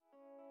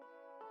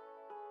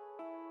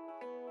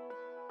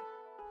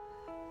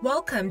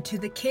Welcome to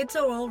The Kids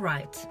Are All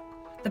Right,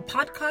 the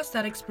podcast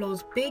that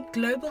explores big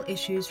global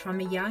issues from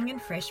a young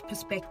and fresh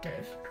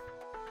perspective.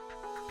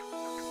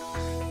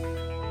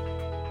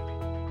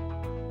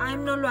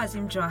 I'm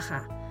Nolwazim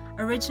Joacha,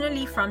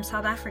 originally from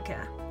South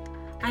Africa.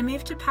 I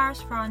moved to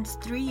Paris, France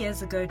 3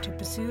 years ago to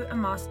pursue a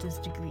master's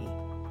degree.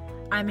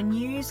 I'm a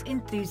news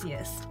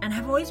enthusiast and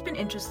have always been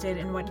interested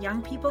in what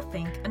young people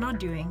think and are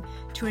doing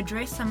to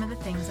address some of the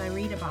things I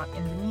read about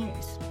in the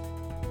news.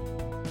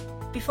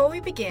 Before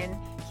we begin,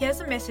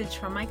 here's a message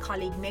from my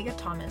colleague Megan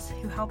Thomas,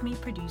 who helped me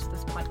produce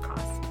this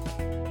podcast.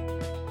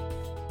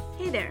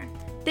 Hey there!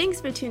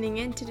 Thanks for tuning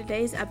in to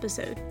today's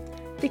episode.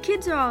 The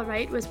Kids Are All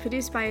Right was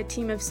produced by a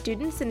team of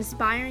students and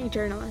aspiring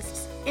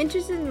journalists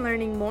interested in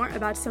learning more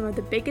about some of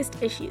the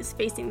biggest issues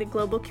facing the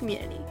global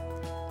community.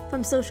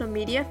 From social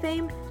media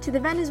fame to the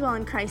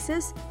Venezuelan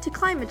crisis to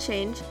climate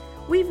change,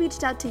 we've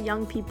reached out to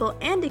young people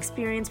and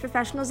experienced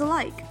professionals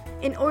alike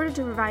in order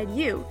to provide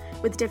you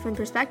with different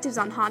perspectives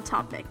on hot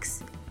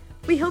topics.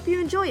 We hope you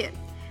enjoy it.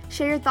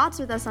 Share your thoughts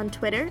with us on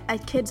Twitter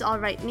at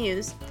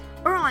KidsAllRightNews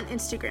or on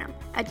Instagram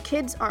at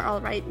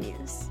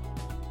KidsAreAllRightNews.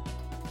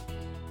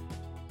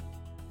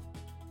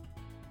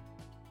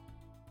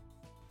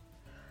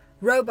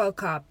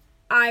 RoboCop,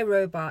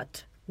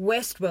 iRobot,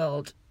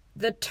 Westworld,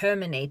 The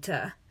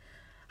Terminator.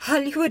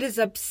 Hollywood is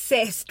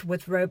obsessed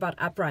with robot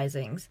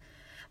uprisings,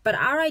 but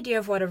our idea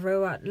of what a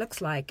robot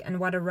looks like and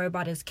what a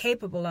robot is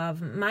capable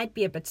of might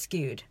be a bit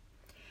skewed.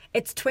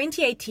 It's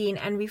 2018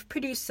 and we've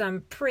produced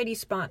some pretty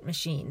smart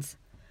machines.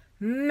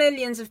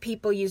 Millions of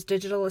people use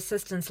digital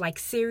assistants like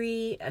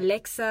Siri,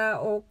 Alexa,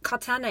 or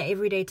Cortana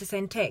every day to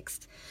send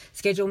text,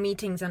 schedule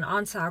meetings, and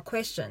answer our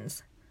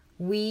questions.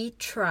 We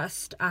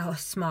trust our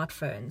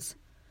smartphones.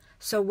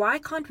 So why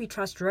can't we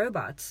trust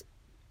robots?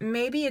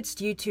 Maybe it's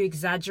due to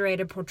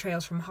exaggerated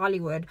portrayals from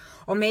Hollywood,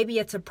 or maybe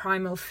it's a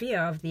primal fear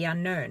of the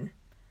unknown.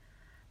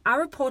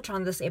 Our reporter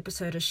on this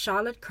episode is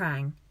Charlotte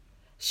Crang.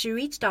 She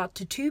reached out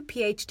to 2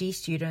 PhD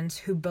students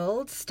who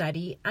build,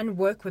 study, and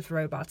work with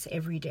robots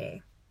every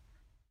day.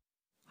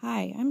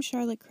 Hi, I'm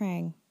Charlotte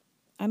Crang.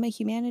 I'm a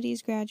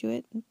humanities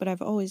graduate, but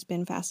I've always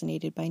been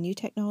fascinated by new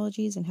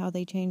technologies and how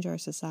they change our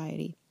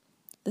society.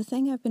 The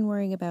thing I've been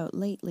worrying about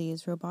lately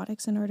is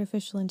robotics and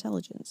artificial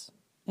intelligence,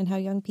 and how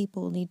young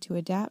people need to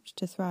adapt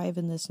to thrive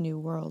in this new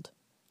world.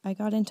 I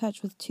got in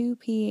touch with 2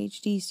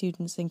 PhD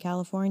students in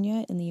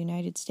California in the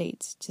United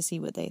States to see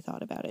what they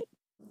thought about it.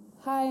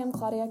 Hi, I'm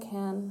Claudia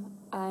Kann.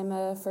 I'm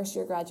a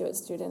first-year graduate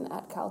student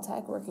at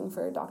Caltech working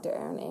for Dr.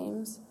 Aaron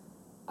Ames.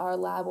 Our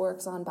lab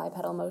works on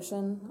bipedal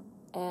motion,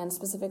 and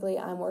specifically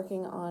I'm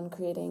working on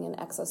creating an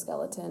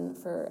exoskeleton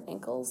for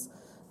ankles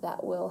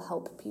that will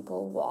help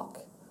people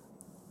walk.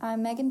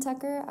 I'm Maegan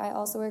Tucker. I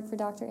also work for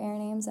Dr.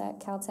 Aaron Ames at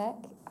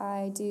Caltech.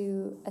 I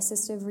do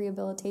assistive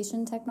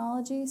rehabilitation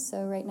technology,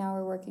 so right now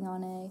we're working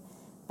on a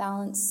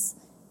balance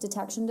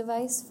detection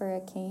device for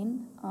a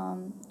cane,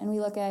 and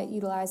we look at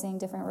utilizing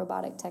different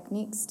robotic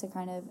techniques to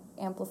kind of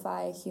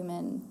amplify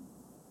human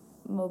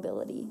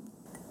mobility.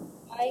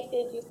 Why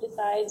did you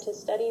decide to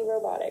study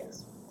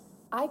robotics?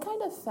 I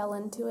kind of fell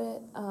into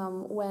it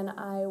when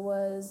I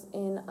was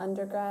in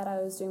undergrad.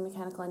 I was doing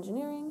mechanical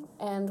engineering,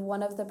 and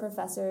one of the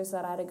professors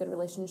that I had a good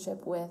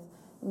relationship with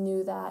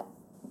knew that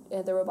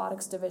the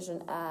robotics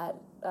division at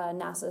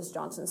NASA's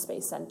Johnson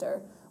Space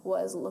Center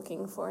was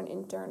looking for an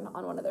intern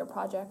on one of their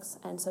projects,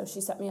 and so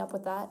she set me up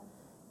with that,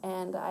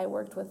 and I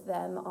worked with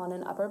them on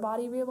an upper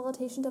body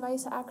rehabilitation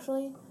device,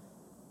 actually,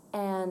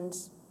 and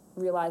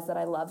realized that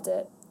I loved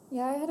it.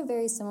 Yeah, I had a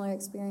very similar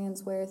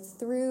experience where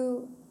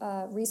through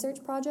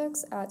research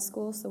projects at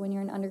school, so when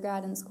you're an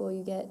undergrad in school,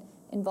 you get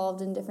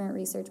involved in different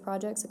research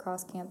projects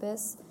across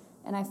campus,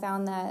 and I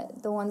found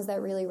that the ones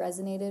that really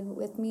resonated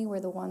with me were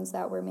the ones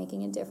that were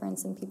making a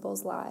difference in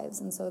people's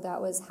lives, and so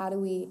that was how do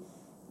we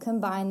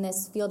combine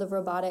this field of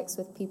robotics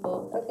with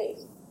people. Okay,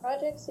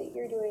 projects that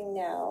you're doing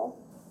now,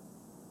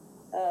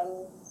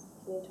 can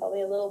you tell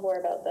me a little more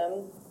about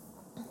them?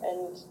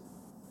 And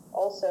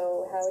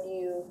also, how do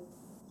you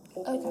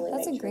continually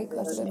that's make a great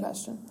sure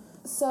question.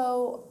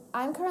 So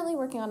I'm currently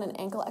working on an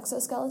ankle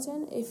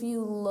exoskeleton. If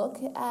you look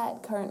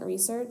at current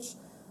research,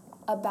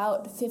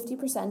 about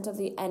 50% of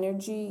the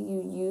energy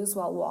you use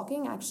while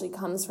walking actually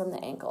comes from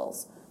the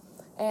ankles.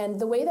 And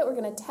the way that we're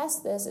going to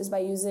test this is by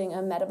using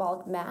a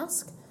metabolic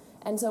mask.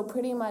 And so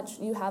pretty much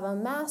you have a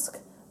mask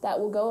that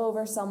will go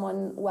over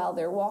someone while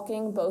they're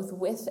walking, both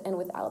with and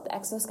without the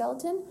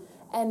exoskeleton.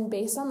 And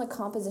based on the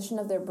composition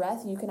of their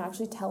breath, you can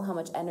actually tell how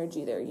much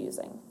energy they're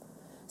using.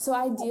 So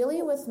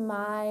ideally with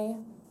my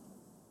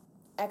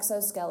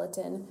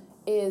exoskeleton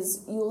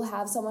is you'll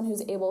have someone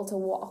who's able to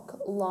walk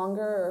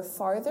longer or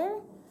farther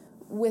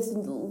with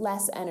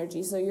less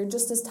energy. So you're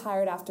just as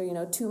tired after,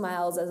 2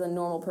 miles as a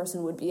normal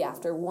person would be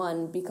after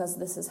 1, because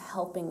this is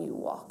helping you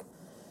walk.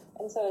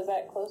 And so is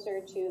that closer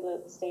to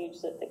the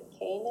stage that the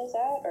cane is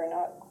at, or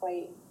not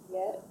quite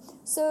yet?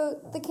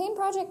 So the cane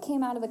project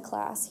came out of a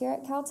class here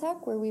at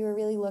Caltech where we were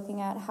really looking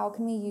at how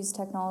can we use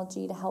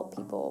technology to help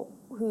people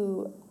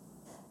who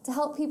to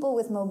help people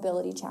with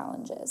mobility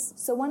challenges.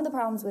 So one of the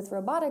problems with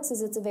robotics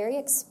is it's a very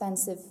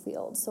expensive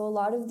field. So a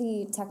lot of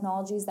the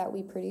technologies that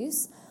we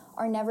produce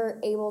are never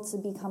able to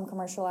become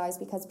commercialized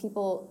because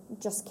people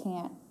just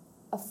can't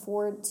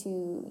afford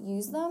to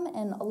use them,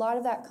 and a lot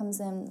of that comes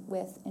in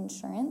with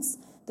insurance.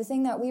 The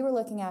thing that we were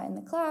looking at in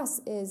the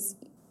class is,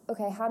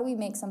 okay, how do we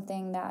make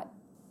something that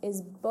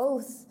is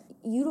both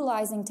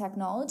utilizing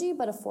technology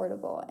but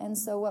affordable? And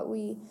so what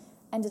we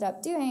ended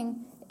up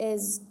doing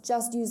is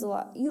just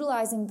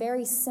utilizing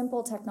very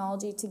simple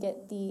technology to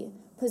get the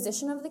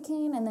position of the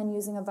cane and then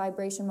using a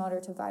vibration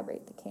motor to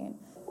vibrate the cane.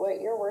 What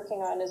you're working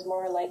on is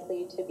more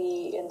likely to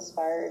be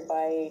inspired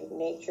by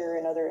nature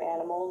and other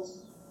animals.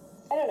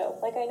 I don't know,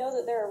 like I know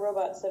that there are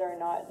robots that are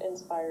not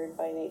inspired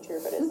by nature,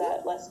 but is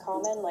that less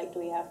common? Like, do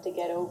we have to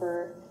get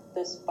over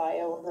this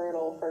bio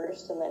hurdle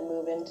first and then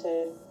move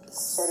into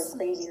sort of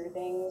crazier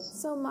things?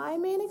 So my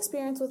main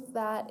experience with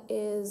that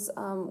is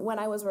when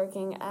I was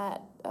working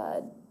at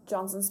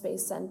Johnson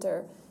Space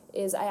Center,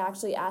 is I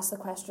actually asked the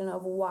question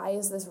of why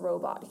is this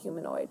robot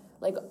humanoid?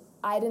 Like,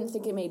 I didn't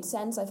think it made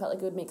sense. I felt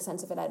like it would make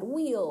sense if it had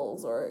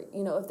wheels or,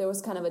 you know, if there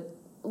was kind of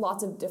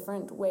lots of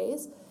different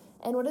ways.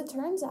 And what it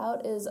turns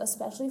out is,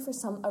 especially for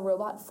a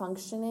robot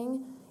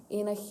functioning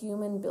in a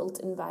human-built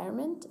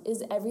environment,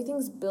 is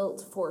everything's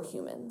built for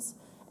humans.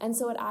 And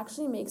so it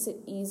actually makes it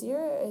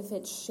easier if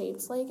it's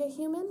shaped like a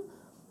human,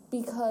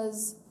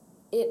 because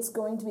it's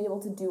going to be able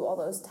to do all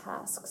those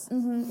tasks.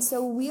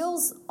 So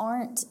wheels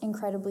aren't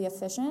incredibly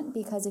efficient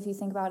because if you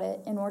think about it,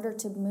 in order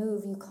to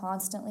move, you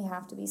constantly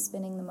have to be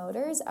spinning the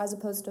motors, as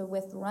opposed to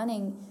with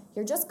running,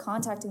 you're just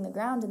contacting the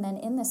ground, and then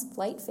in this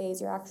flight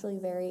phase, you're actually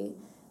very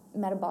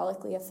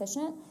metabolically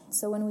efficient.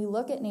 So when we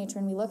look at nature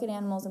and we look at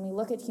animals and we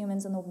look at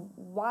humans and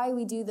why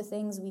we do the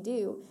things we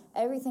do,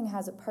 everything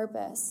has a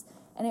purpose.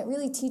 And it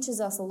really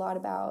teaches us a lot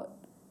about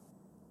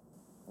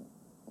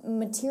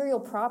material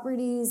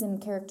properties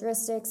and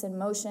characteristics and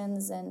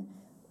motions and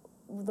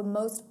the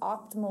most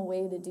optimal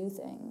way to do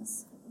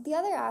things. The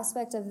other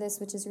aspect of this,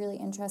 which is really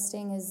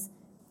interesting, is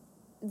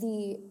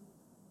the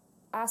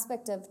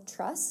aspect of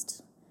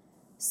trust.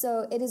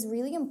 So it is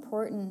really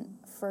important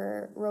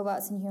for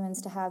robots and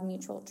humans to have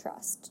mutual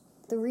trust.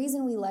 The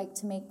reason we like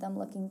to make them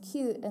looking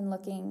cute and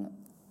looking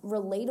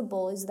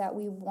relatable is that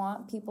we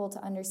want people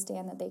to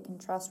understand that they can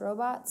trust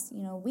robots.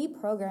 You know, we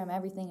program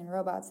everything in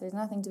robots. There's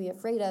nothing to be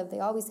afraid of. They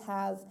always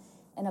have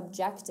an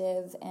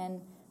objective and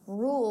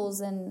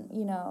rules, and,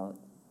 you know,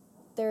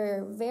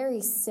 they're very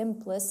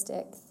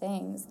simplistic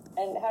things.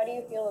 And how do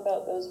you feel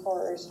about those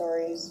horror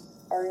stories?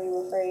 Are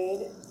you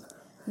afraid?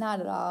 Not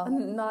at all.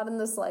 Not in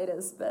the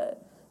slightest bit.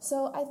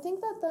 So I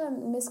think that the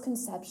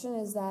misconception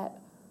is that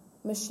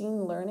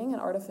machine learning and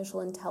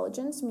artificial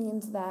intelligence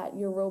means that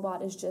your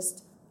robot is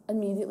just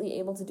immediately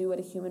able to do what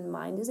a human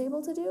mind is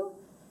able to do.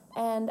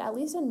 And at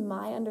least in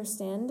my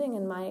understanding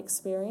and my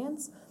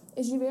experience,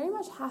 is you very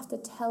much have to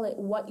tell it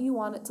what you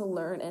want it to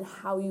learn and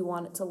how you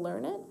want it to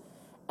learn it.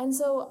 And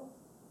so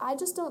I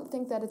just don't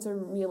think that it's a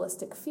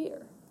realistic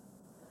fear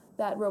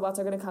that robots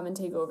are going to come and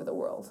take over the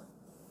world.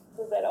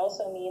 Does that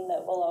also mean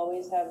that we'll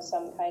always have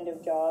some kind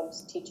of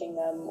jobs teaching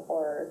them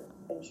or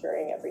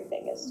ensuring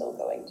everything is still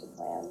going to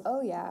plan?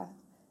 Oh, yeah.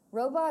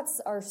 Robots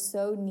are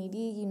so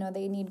needy. You know,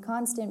 they need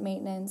constant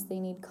maintenance. They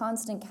need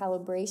constant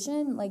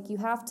calibration. Like, you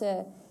have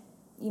to,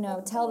 you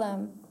know, tell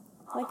them,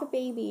 Like a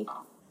baby.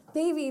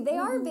 they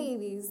are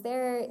babies.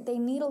 They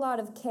need a lot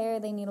of care.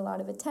 They need a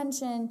lot of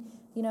attention.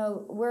 You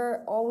know,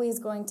 we're always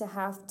going to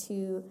have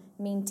to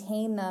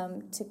maintain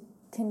them to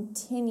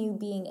continue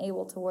being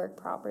able to work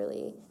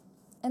properly.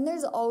 And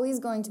there's always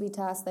going to be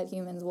tasks that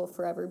humans will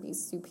forever be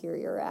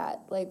superior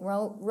at. Like,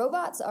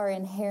 robots are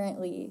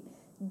inherently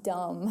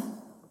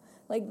dumb.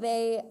 Like,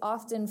 they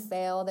often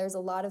fail. There's a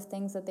lot of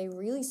things that they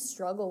really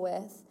struggle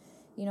with.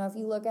 You know, if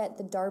you look at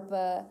the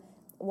DARPA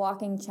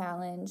walking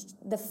challenge,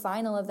 the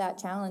final of that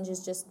challenge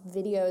is just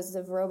videos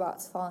of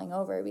robots falling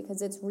over,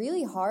 because it's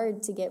really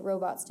hard to get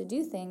robots to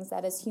do things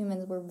that as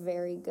humans we're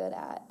very good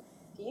at.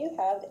 Do you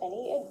have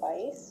any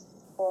advice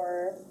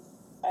for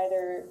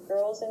either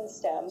girls in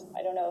STEM,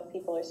 I don't know if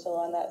people are still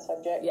on that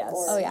subject, Yes.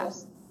 or Oh, yeah.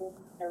 just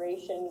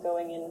generation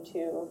going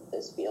into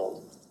this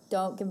field?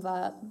 Don't give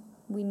up.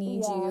 We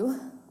need you.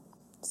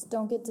 Just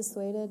don't get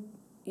dissuaded.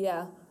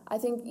 Yeah, I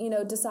think, you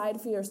know, decide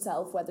for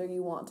yourself whether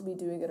you want to be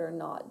doing it or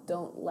not.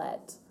 Don't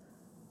let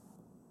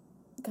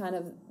kind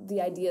of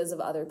the ideas of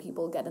other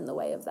people get in the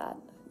way of that.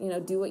 You know,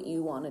 do what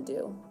you want to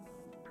do.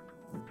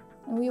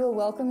 And we will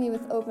welcome you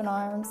with open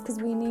arms, because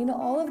we need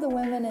all of the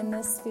women in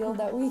this field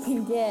that we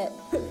can get.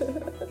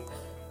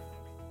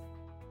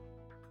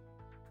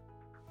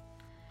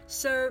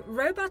 So,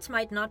 robots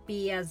might not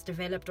be as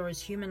developed or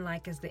as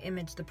human-like as the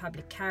image the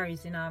public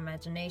carries in our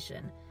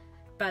imagination,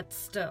 but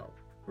still,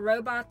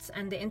 robots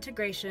and the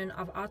integration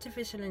of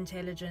artificial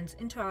intelligence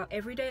into our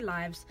everyday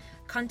lives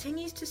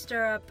continues to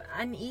stir up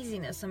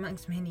uneasiness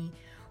amongst many,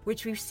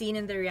 which we've seen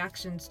in the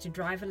reactions to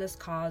driverless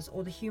cars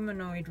or the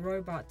humanoid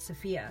robot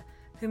Sophia,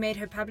 who made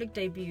her public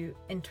debut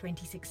in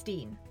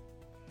 2016.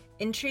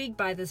 Intrigued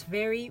by this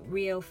very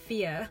real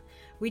fear,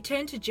 we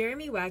turn to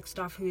Jeremy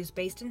Wagstaff, who is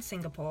based in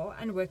Singapore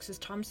and works as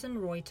Thomson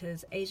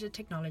Reuters Asia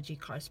Technology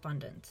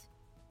correspondent.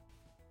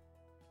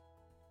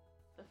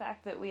 The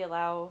fact that we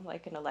allow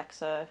like an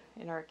Alexa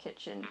in our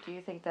kitchen, do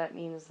you think that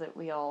means that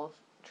we all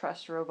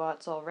trust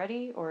robots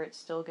already, or it's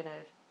still going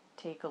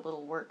to take a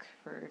little work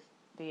for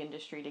the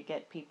industry to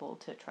get people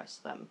to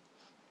trust them?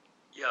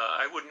 Yeah,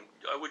 I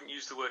wouldn't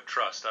use the word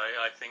trust.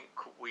 I think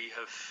we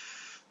have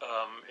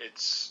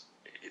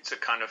it's a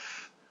kind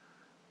of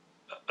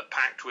a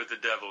pact with the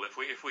devil.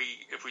 If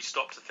we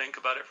stop to think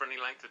about it for any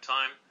length of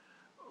time,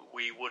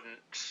 we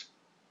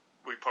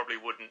probably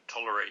wouldn't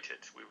tolerate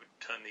it. We would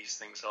turn these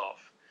things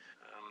off.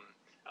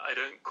 I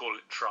don't call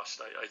it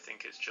trust. I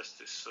think it's just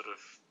this sort of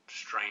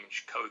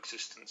strange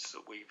coexistence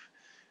that we've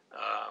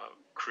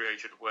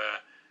created, where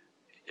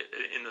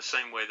in the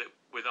same way that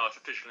with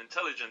artificial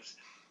intelligence,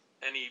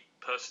 any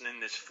person in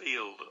this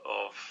field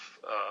of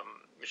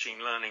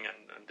machine learning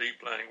and deep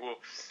learning will,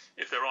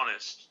 if they're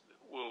honest,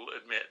 will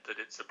admit that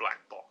it's a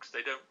black box.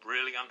 They don't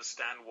really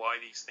understand why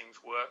these things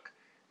work.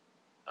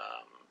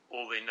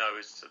 All they know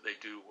is that they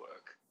do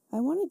work. I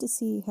wanted to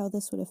see how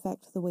this would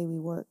affect the way we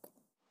work.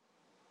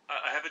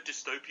 I have a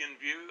dystopian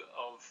view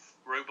of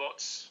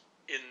robots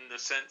in the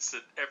sense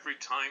that every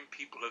time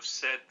people have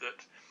said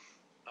that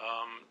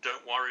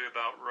don't worry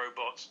about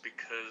robots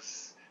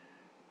because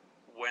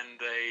when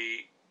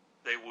they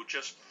will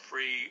just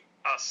free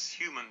us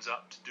humans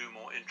up to do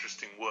more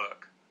interesting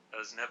work,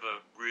 has never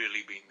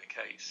really been the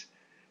case.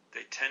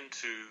 They tend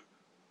to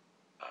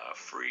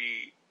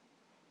free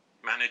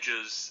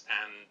managers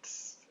and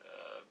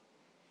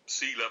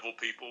C-level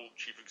people,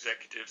 chief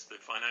executives, the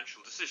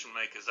financial decision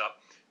makers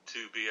up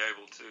to be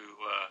able to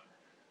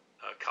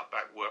cut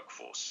back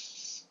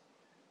workforce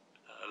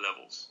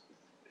levels.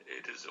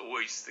 It is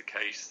always the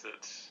case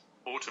that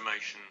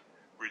automation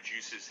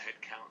reduces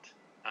headcount,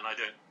 and I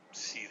don't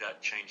see that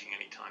changing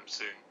anytime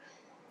soon.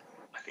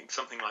 I think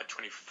something like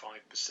 25%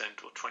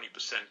 or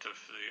 20% of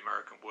the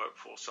American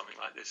workforce, something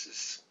like this,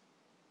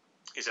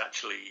 is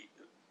actually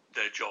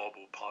their job,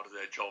 or part of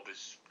their job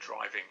is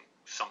driving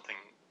something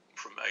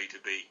from A to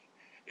B.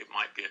 It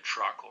might be a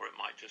truck, or it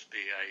might just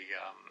be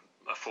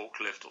a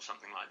forklift or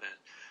something like that.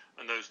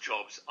 And those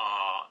jobs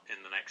are,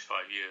 in the next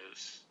 5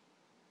 years,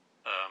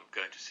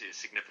 going to see a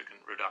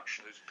significant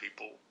reduction. Those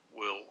people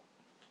will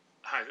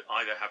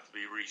either have to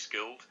be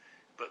reskilled,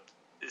 but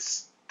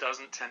this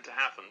doesn't tend to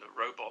happen.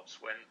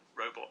 When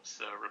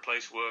robots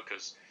replace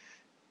workers,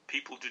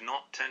 people do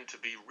not tend to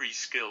be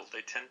reskilled.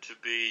 They tend to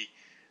be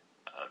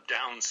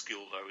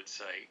downskilled, I would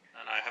say.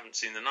 And I haven't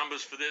seen the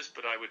numbers for this,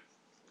 but I would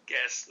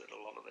guess that a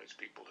lot of those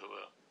people who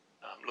are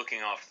looking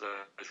after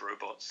those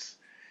robots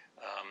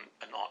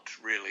are not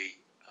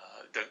really,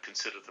 don't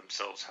consider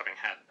themselves having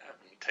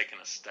taken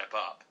a step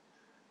up.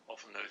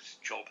 Often those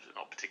jobs are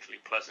not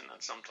particularly pleasant,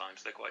 and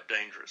sometimes they're quite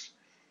dangerous.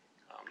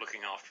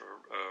 Looking after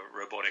a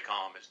robotic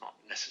arm is not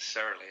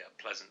necessarily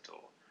a pleasant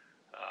or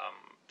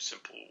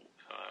simple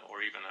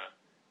or even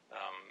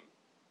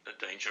a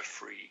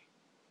danger-free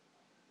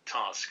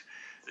task.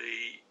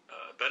 The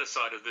better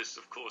side of this,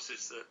 of course,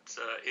 is that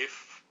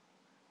if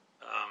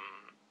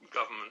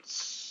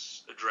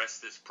governments address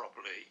this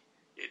properly,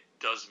 it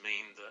does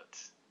mean that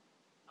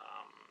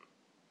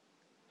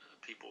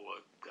people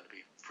are going to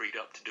be freed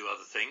up to do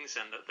other things,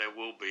 and that there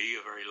will be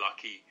a very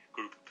lucky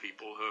group of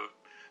people who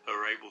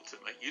are able to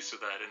make use of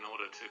that in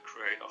order to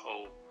create a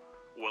whole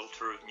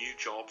welter of new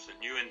jobs and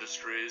new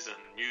industries and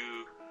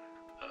new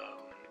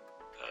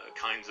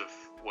kinds of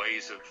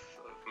ways of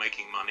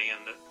making money,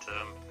 and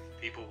that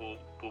people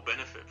will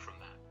benefit from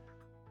that.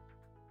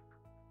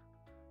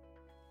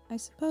 I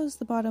suppose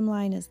the bottom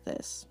line is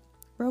this.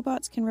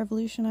 Robots can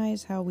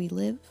revolutionize how we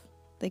live.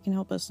 They can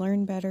help us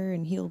learn better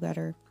and heal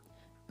better.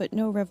 But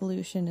no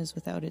revolution is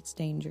without its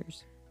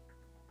dangers.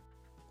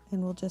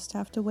 And we'll just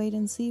have to wait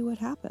and see what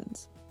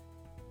happens.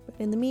 But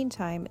in the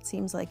meantime, it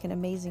seems like an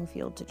amazing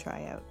field to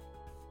try out.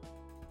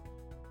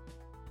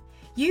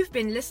 You've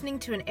been listening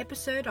to an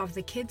episode of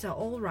The Kids Are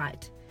All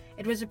Right.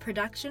 It was a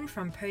production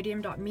from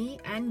Podium.me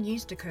and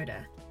News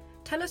Dakota.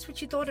 Tell us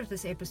what you thought of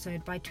this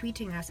episode by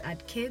tweeting us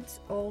at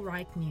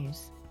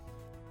KidsAllRightNews.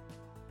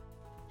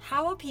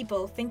 How are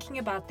people thinking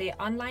about their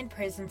online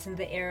presence in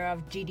the era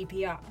of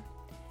GDPR?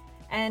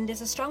 And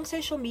is a strong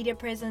social media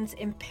presence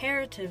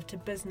imperative to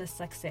business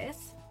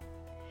success?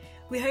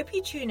 We hope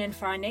you tune in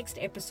for our next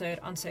episode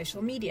on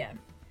social media.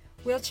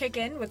 We'll check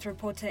in with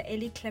reporter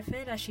Ellie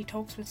Clifford as she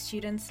talks with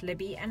students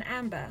Libby and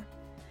Amber.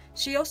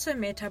 She also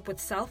met up with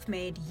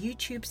self-made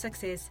YouTube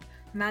success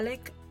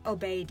Malik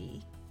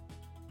Obeidi.